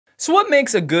So what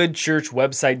makes a good church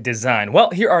website design? Well,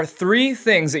 here are 3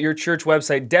 things that your church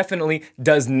website definitely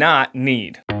does not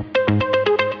need.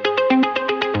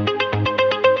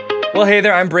 Well, hey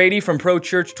there, I'm Brady from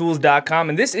ProChurchTools.com,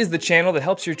 and this is the channel that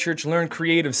helps your church learn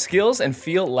creative skills and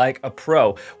feel like a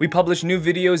pro. We publish new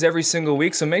videos every single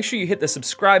week, so make sure you hit the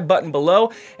subscribe button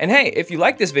below. And hey, if you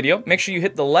like this video, make sure you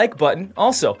hit the like button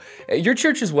also. Your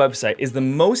church's website is the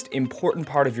most important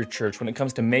part of your church when it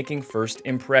comes to making first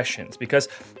impressions, because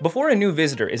before a new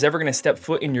visitor is ever going to step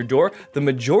foot in your door, the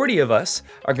majority of us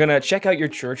are going to check out your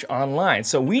church online.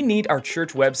 So we need our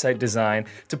church website design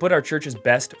to put our church's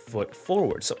best foot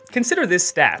forward. So consider this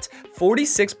stat.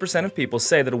 46% of people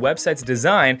say that a website's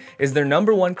design is their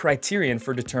 #1 criterion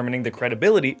for determining the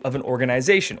credibility of an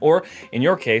organization, or in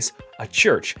your case, a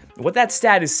church. What that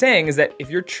stat is saying is that if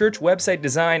your church website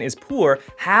design is poor,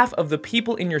 half of the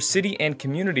people in your city and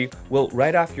community will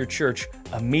write off your church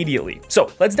immediately.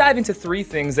 So let's dive into 3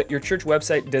 things that your church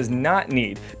website does not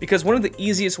need, because one of the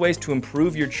easiest ways to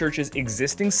improve your church's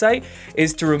existing site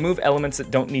is to remove elements that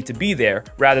don't need to be there,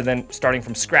 rather than starting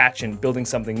from scratch and building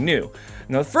something new.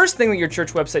 Now, the first thing that your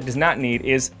church website does not need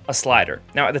is a slider.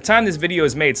 Now, at the time this video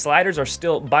is made, sliders are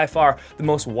still by far the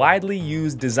most widely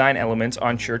used design elements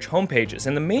on church homepages.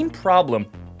 And the main problem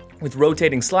with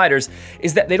rotating sliders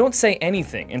is that they don't say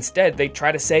anything. Instead, they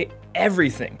try to say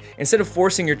everything. Instead of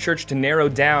forcing your church to narrow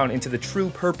down into the true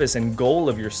purpose and goal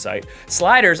of your site,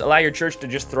 sliders allow your church to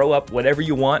just throw up whatever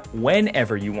you want,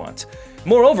 whenever you want.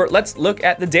 Moreover, let's look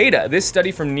at the data. This study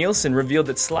from Nielsen revealed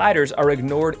that sliders are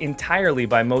ignored entirely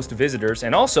by most visitors,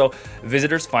 and also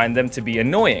visitors find them to be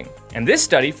annoying. And this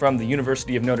study from the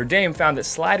University of Notre Dame found that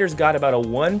sliders got about a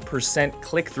 1%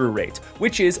 click-through rate,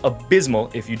 which is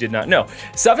abysmal if you did not know.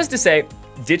 Suffice to say,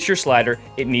 ditch your slider,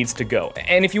 it needs to go.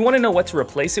 And if you want to know what to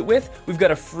replace it with, we've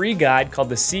got a free guide called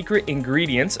The Secret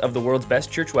Ingredients of the World's Best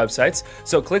Church Websites.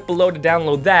 So click below to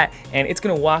download that, and it's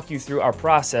going to walk you through our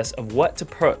process of what to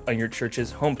put on your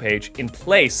church's homepage in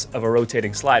place of a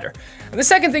rotating slider. And the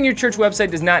second thing your church website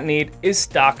does not need is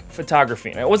stock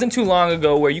photography. Now, it wasn't too long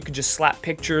ago where you could just slap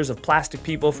pictures of plastic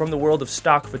people from the world of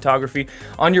stock photography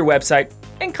on your website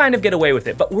and kind of get away with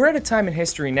it. But we're at a time in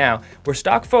history now where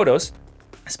stock photos,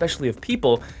 especially of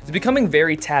people, is becoming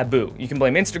very taboo. You can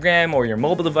blame Instagram or your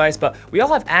mobile device, but we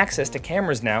all have access to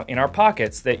cameras now in our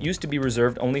pockets that used to be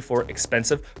reserved only for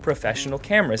expensive professional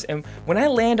cameras. And when I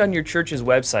land on your church's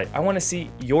website, I want to see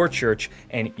your church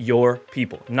and your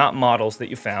people, not models that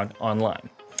you found online.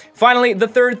 Finally, the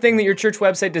third thing that your church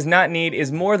website does not need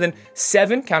is more than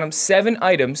 7, count them, 7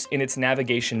 items in its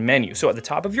navigation menu. So at the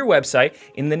top of your website,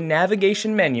 in the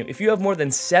navigation menu, if you have more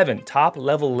than 7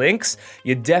 top-level links,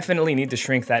 you definitely need to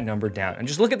shrink that number down. And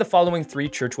just look at the following 3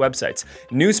 church websites.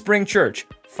 New Spring Church,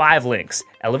 5 links.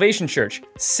 Elevation Church,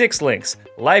 6 links.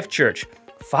 Life Church,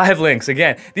 5 links.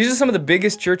 Again, these are some of the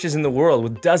biggest churches in the world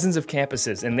with dozens of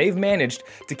campuses, and they've managed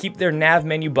to keep their nav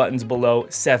menu buttons below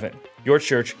 7. Your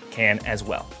church can as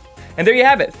well. And there you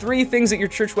have it, 3 things that your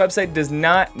church website does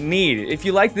not need. If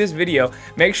you like this video,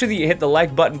 make sure that you hit the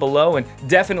like button below, and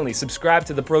definitely subscribe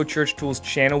to the Pro Church Tools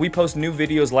channel. We post new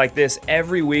videos like this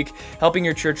every week, helping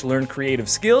your church learn creative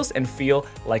skills and feel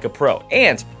like a pro.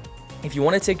 And if you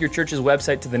want to take your church's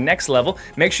website to the next level,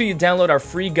 make sure you download our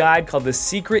free guide called The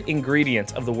Secret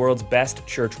Ingredients of the World's Best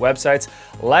Church Websites.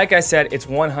 Like I said, it's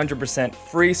 100%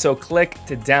 free, so click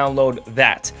to download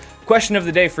that. Question of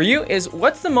the day for you is,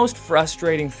 what's the most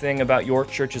frustrating thing about your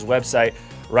church's website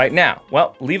right now?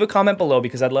 Well, leave a comment below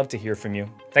because I'd love to hear from you.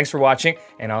 Thanks for watching,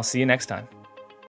 and I'll see you next time.